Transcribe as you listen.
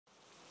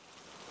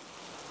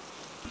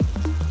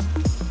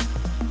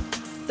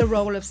the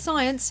role of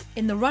science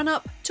in the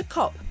run-up to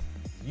COP.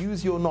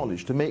 Use your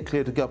knowledge to make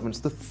clear to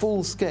governments the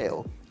full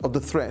scale of the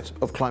threat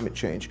of climate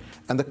change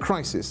and the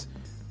crisis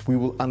we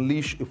will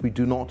unleash if we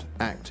do not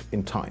act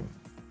in time.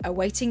 A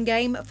waiting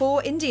game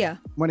for India.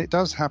 When it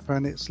does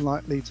happen, it's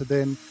likely to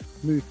then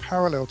move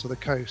parallel to the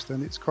coast,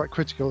 and it's quite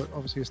critical,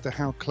 obviously, as to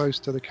how close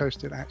to the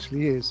coast it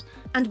actually is.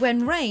 And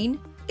when rain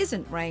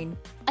isn't rain.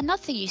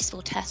 Another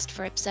useful test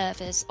for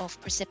observers of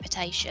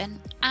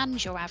precipitation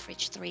and your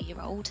average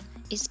 3-year-old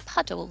is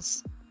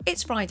puddles.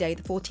 It's Friday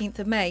the 14th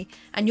of May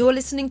and you're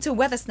listening to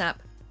Weather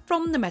Snap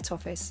from the Met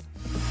Office.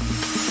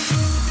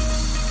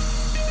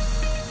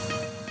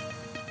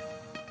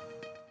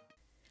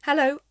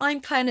 Hello,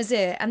 I'm Clare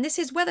Nasir and this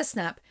is Weather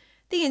Snap,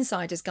 the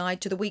insider's guide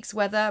to the week's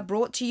weather,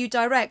 brought to you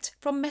direct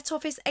from Met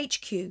Office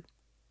HQ.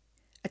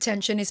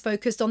 Attention is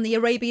focused on the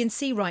Arabian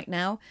Sea right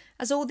now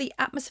as all the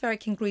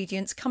atmospheric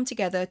ingredients come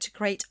together to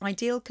create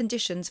ideal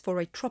conditions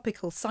for a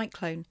tropical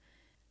cyclone.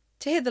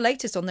 To hear the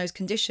latest on those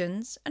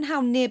conditions and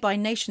how nearby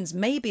nations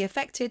may be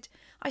affected,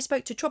 I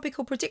spoke to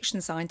tropical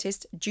prediction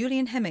scientist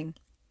Julian Hemming.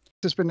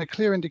 There's been a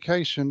clear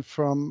indication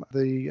from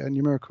the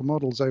numerical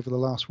models over the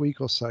last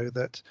week or so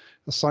that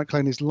a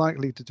cyclone is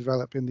likely to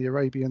develop in the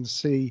Arabian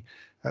Sea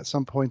at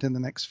some point in the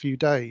next few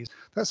days.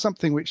 That's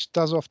something which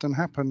does often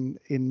happen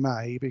in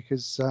May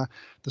because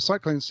the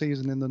cyclone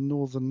season in the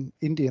northern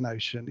Indian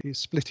Ocean is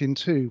split in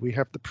two. We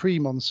have the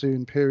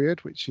pre-monsoon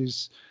period, which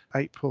is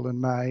April and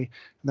May, and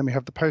then we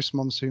have the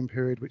post-monsoon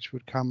period, which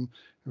would come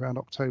around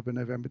October,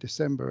 November,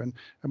 December. And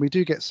we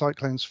do get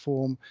cyclones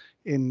form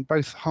in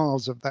both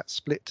halves of that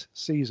split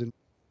season.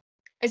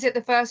 Is it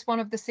the first one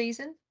of the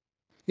season?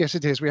 Yes,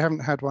 it is. We haven't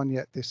had one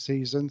yet this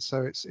season,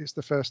 so it's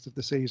the first of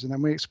the season,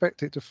 and we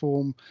expect it to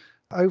form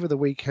over the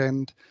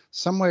weekend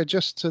somewhere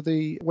just to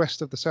the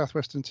west of the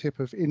southwestern tip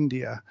of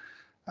India.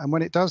 And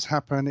when it does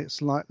happen,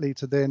 it's likely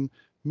to then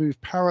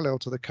move parallel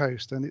to the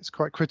coast, and it's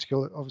quite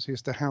critical, obviously,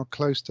 as to how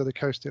close to the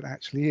coast it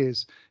actually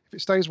is. If it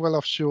stays well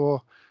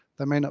offshore,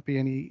 there may not be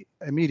any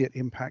immediate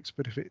impacts,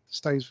 but if it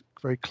stays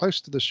very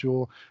close to the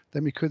shore,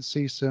 then we could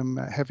see some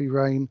heavy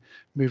rain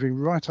moving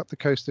right up the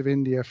coast of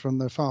India from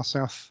the far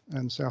south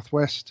and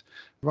southwest,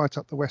 right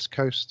up the west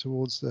coast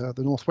towards the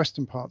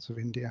northwestern parts of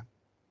India.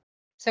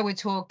 So we're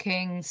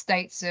talking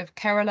states of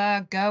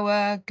Kerala,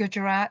 Goa,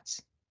 Gujarat?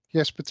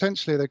 Yes,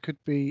 potentially there could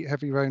be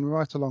heavy rain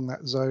right along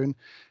that zone.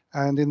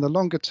 And in the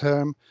longer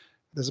term,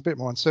 there's a bit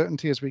more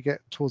uncertainty as we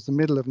get towards the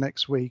middle of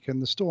next week,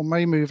 and the storm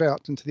may move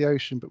out into the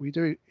ocean, but we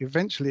do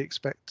eventually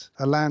expect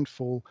a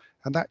landfall,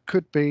 and that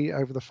could be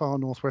over the far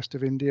northwest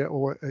of India,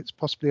 or it's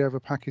possibly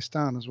over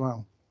Pakistan as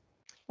well.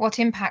 What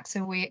impacts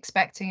are we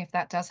expecting if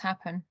that does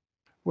happen?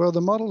 Well,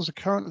 the models are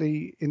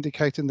currently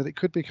indicating that it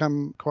could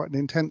become quite an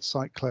intense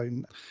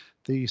cyclone.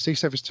 The sea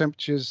surface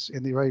temperatures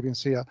in the Arabian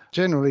Sea are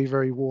generally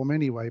very warm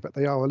anyway, but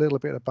they are a little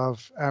bit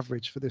above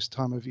average for this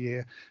time of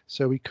year.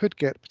 So we could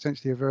get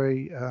potentially a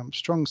very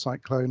strong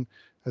cyclone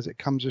as it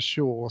comes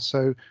ashore.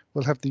 So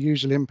we'll have the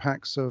usual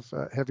impacts of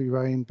heavy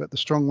rain, but the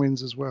strong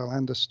winds as well,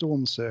 and a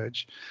storm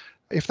surge.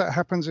 If that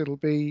happens, it'll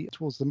be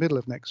towards the middle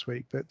of next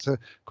week. But of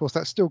course,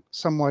 that's still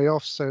some way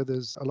off. So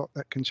there's a lot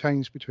that can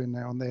change between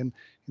now and then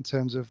in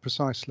terms of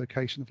precise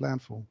location of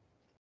landfall.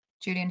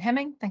 Julian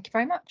Hemming, thank you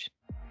very much.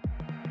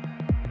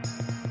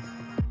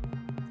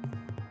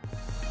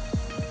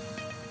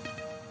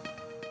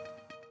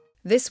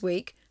 This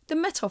week, the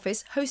Met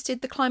Office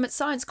hosted the climate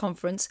science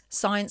conference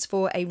Science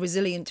for a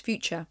Resilient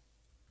Future.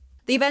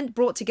 The event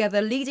brought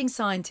together leading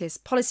scientists,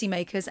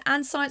 policymakers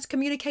and science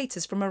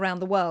communicators from around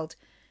the world.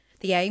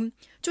 The aim?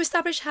 To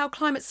establish how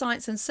climate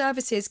science and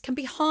services can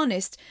be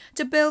harnessed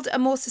to build a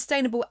more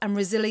sustainable and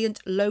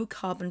resilient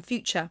low-carbon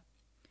future.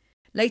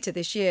 Later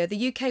this year,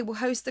 the UK will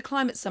host the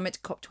climate summit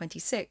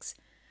COP26.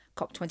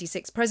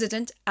 COP26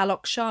 President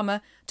Alok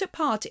Sharma took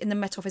part in the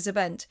Met Office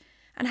event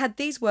and had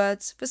these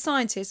words for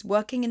scientists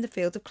working in the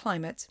field of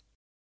climate.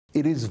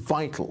 It is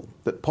vital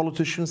that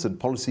politicians and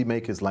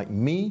policymakers like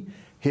me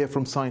hear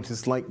from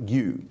scientists like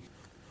you.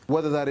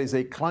 Whether that is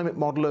a climate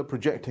modeller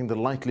projecting the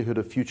likelihood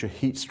of future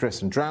heat,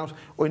 stress and drought,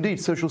 or indeed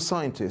social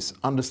scientists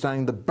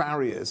understanding the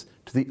barriers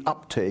to the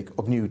uptake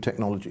of new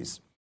technologies.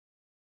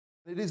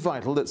 It is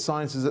vital that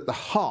science is at the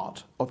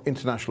heart of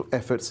international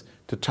efforts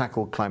to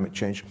tackle climate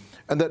change,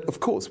 and that, of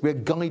course, we are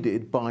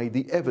guided by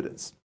the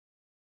evidence.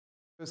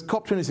 As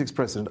COP26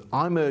 President,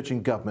 I'm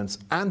urging governments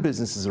and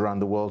businesses around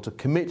the world to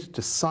commit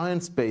to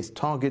science-based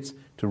targets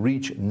to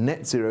reach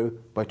net zero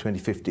by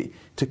 2050,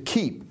 to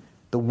keep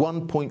the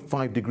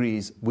 1.5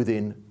 degrees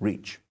within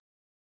reach.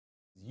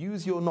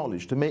 Use your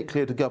knowledge to make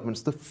clear to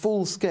governments the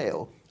full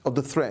scale of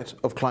the threat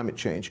of climate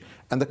change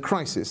and the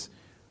crisis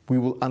we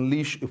will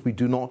unleash if we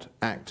do not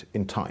act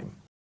in time.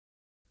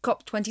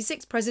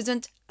 COP26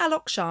 President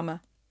Alok Sharma.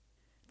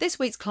 This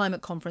week's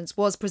climate conference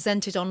was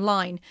presented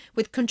online,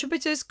 with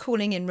contributors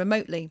calling in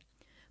remotely.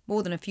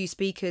 More than a few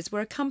speakers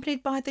were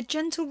accompanied by the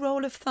gentle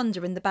roll of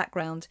thunder in the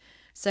background.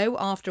 So,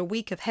 after a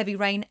week of heavy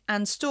rain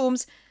and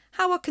storms,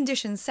 how are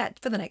conditions set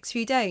for the next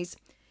few days?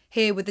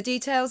 Here with the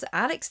details,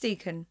 Alex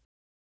Deacon.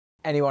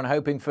 Anyone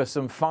hoping for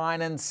some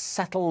fine and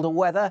settled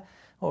weather?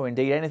 or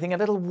indeed anything a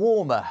little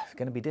warmer.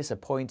 Going to be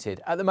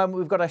disappointed. At the moment,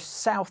 we've got a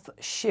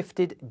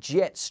south-shifted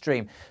jet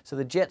stream. So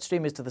the jet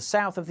stream is to the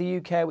south of the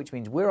UK, which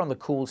means we're on the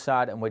cool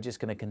side, and we're just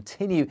going to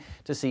continue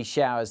to see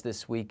showers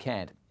this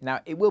weekend. Now,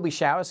 it will be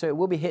showers, so it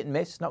will be hit and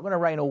miss. It's not going to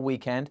rain all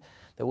weekend.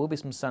 There will be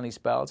some sunny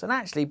spells, and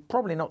actually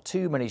probably not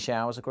too many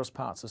showers across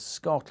parts of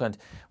Scotland,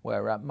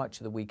 where much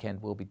of the weekend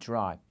will be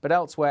dry. But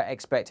elsewhere,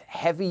 expect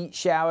heavy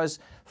showers.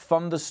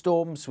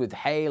 Thunderstorms with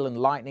hail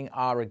and lightning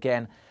are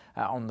again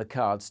on the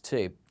cards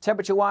too.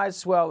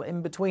 Temperature-wise, well,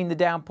 in between the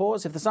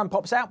downpours, if the sun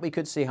pops out, we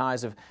could see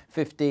highs of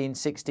 15,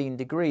 16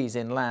 degrees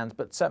inland,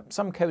 but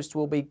some coasts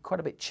will be quite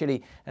a bit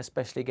chilly,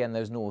 especially again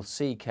those North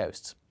Sea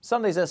coasts.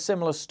 Sunday's a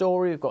similar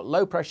story. We've got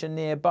low pressure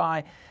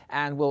nearby,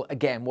 and we'll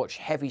again watch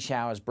heavy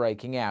showers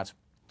breaking out.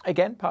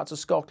 Again, parts of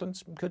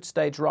Scotland could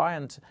stay dry,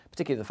 and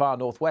particularly the far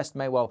northwest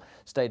may well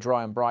stay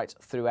dry and bright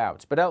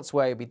throughout. But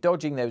elsewhere, you'll be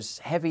dodging those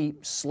heavy,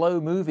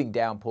 slow-moving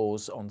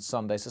downpours on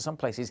Sunday, so some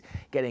places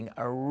getting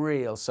a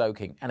real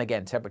soaking. And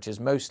again, temperatures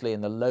mostly in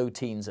the low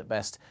teens at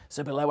best,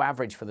 so below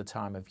average for the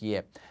time of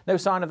year. No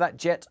sign of that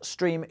jet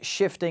stream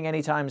shifting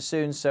anytime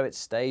soon, so it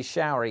stays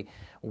showery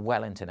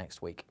well into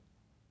next week.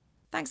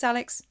 Thanks,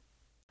 Alex.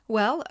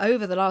 Well,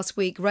 over the last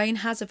week, rain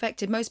has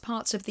affected most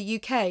parts of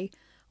the UK.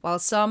 While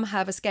some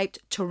have escaped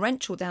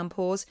torrential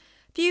downpours,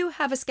 few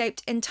have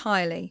escaped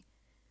entirely.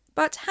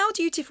 But how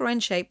do you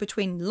differentiate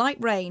between light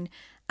rain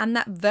and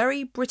that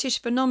very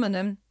British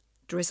phenomenon,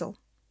 drizzle?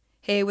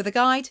 Here with a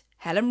guide,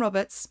 Helen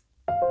Roberts.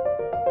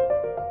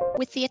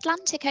 With the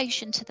Atlantic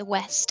Ocean to the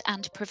west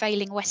and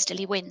prevailing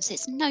westerly winds,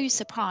 it's no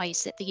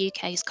surprise that the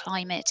UK's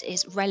climate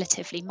is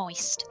relatively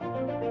moist.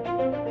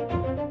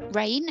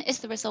 Rain is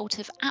the result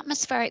of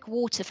atmospheric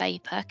water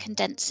vapour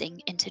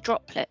condensing into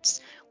droplets,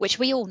 which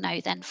we all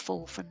know then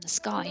fall from the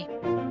sky.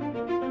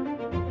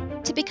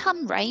 To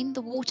become rain,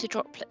 the water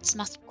droplets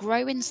must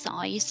grow in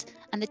size,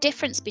 and the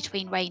difference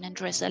between rain and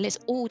drizzle is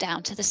all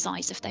down to the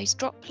size of those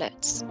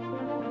droplets.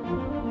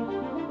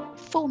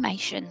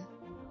 Formation.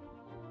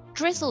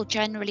 Drizzle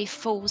generally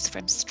falls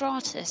from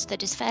stratus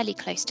that is fairly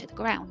close to the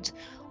ground,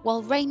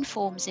 while rain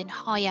forms in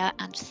higher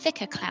and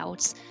thicker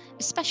clouds,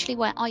 especially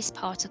where ice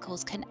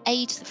particles can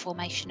aid the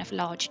formation of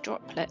large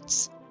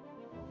droplets.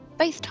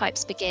 Both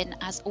types begin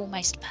as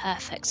almost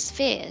perfect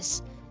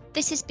spheres.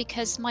 This is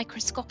because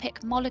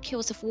microscopic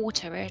molecules of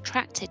water are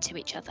attracted to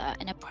each other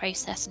in a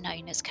process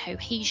known as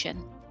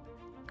cohesion.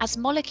 As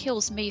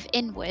molecules move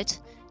inward,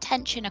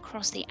 tension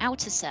across the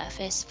outer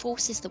surface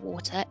forces the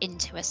water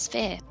into a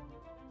sphere.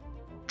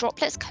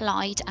 Droplets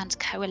collide and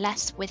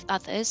coalesce with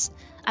others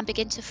and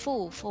begin to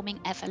fall, forming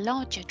ever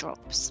larger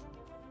drops.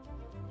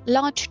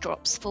 Large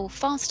drops fall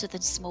faster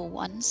than small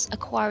ones,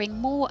 acquiring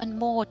more and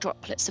more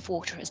droplets of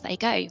water as they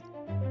go.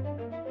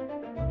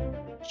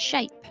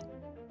 Shape.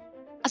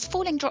 As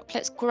falling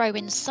droplets grow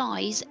in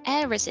size,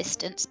 air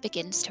resistance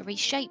begins to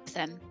reshape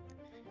them.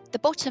 The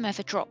bottom of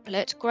a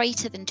droplet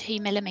greater than 2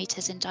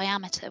 millimeters in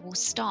diameter will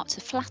start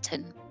to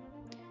flatten.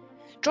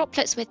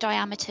 Droplets with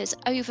diameters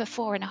over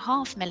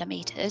 4.5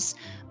 millimeters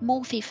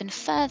morph even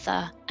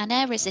further, and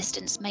air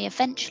resistance may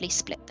eventually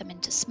split them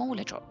into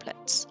smaller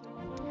droplets.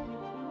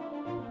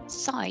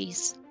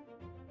 Size.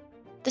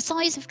 The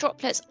size of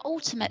droplets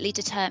ultimately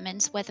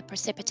determines whether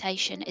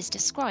precipitation is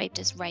described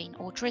as rain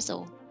or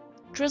drizzle.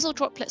 Drizzle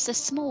droplets are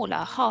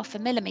smaller, 0.5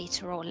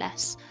 millimeter or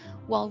less,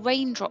 while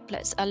rain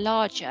droplets are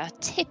larger,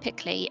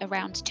 typically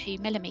around 2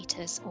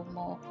 millimeters or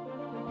more.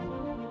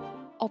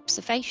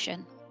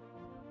 Observation.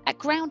 At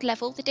ground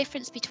level, the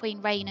difference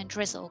between rain and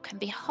drizzle can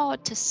be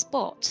hard to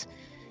spot.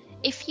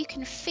 If you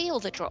can feel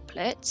the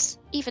droplets,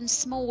 even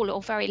small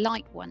or very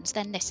light ones,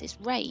 then this is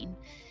rain.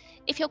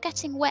 If you're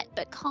getting wet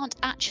but can't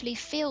actually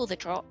feel the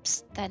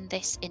drops, then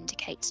this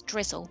indicates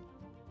drizzle.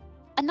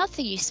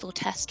 Another useful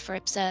test for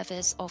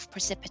observers of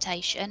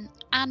precipitation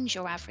and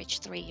your average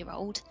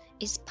 3-year-old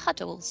is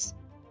puddles.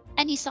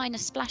 Any sign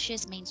of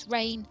splashes means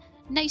rain,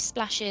 no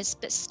splashes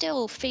but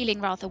still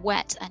feeling rather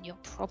wet, and you're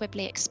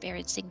probably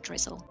experiencing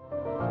drizzle.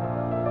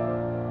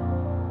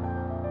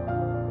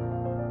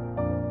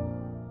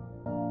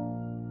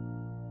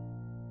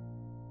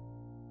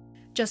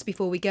 Just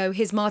before we go,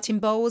 here's Martin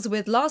Bowles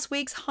with last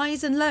week's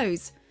highs and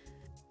lows.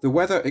 The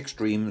weather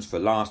extremes for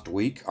last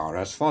week are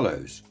as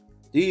follows.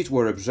 These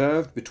were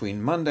observed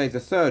between Monday the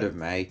 3rd of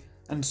May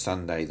and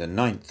Sunday the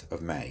 9th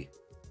of May.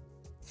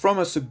 From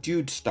a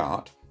subdued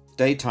start,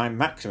 daytime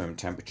maximum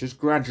temperatures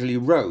gradually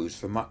rose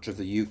for much of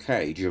the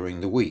UK during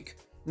the week,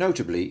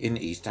 notably in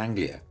East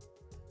Anglia.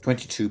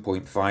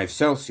 22.5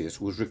 Celsius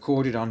was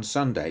recorded on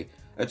Sunday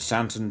at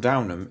Santon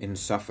Downham in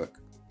Suffolk.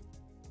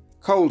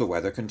 Colder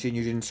weather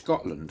continued in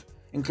Scotland,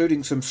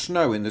 including some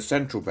snow in the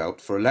central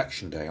belt for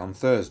Election Day on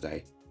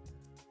Thursday.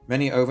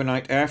 Many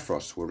overnight air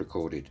frosts were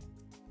recorded.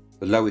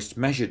 The lowest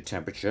measured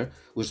temperature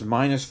was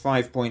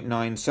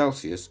 -5.9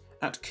 Celsius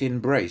at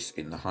Kinbrace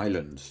in the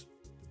Highlands.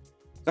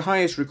 The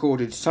highest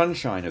recorded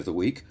sunshine of the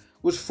week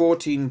was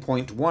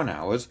 14.1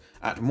 hours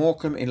at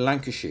Morecambe in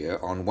Lancashire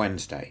on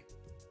Wednesday.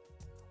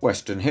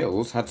 Western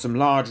Hills had some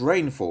large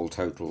rainfall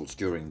totals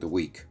during the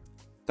week.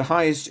 The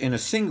highest in a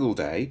single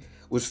day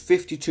was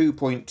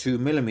 52.2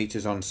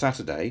 millimetres on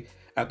Saturday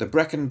at the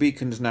Brecon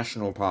Beacons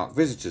National Park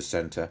Visitors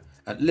Centre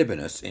at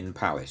Libanus in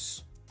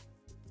Powys.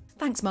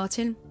 Thanks,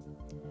 Martin.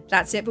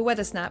 That's it for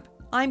Weather Snap.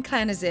 I'm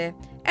Clare Nasir.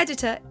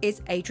 Editor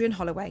is Adrian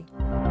Holloway.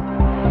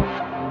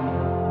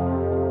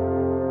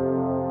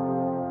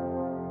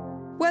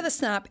 Weather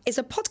Snap is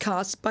a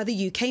podcast by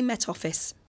the UK Met Office.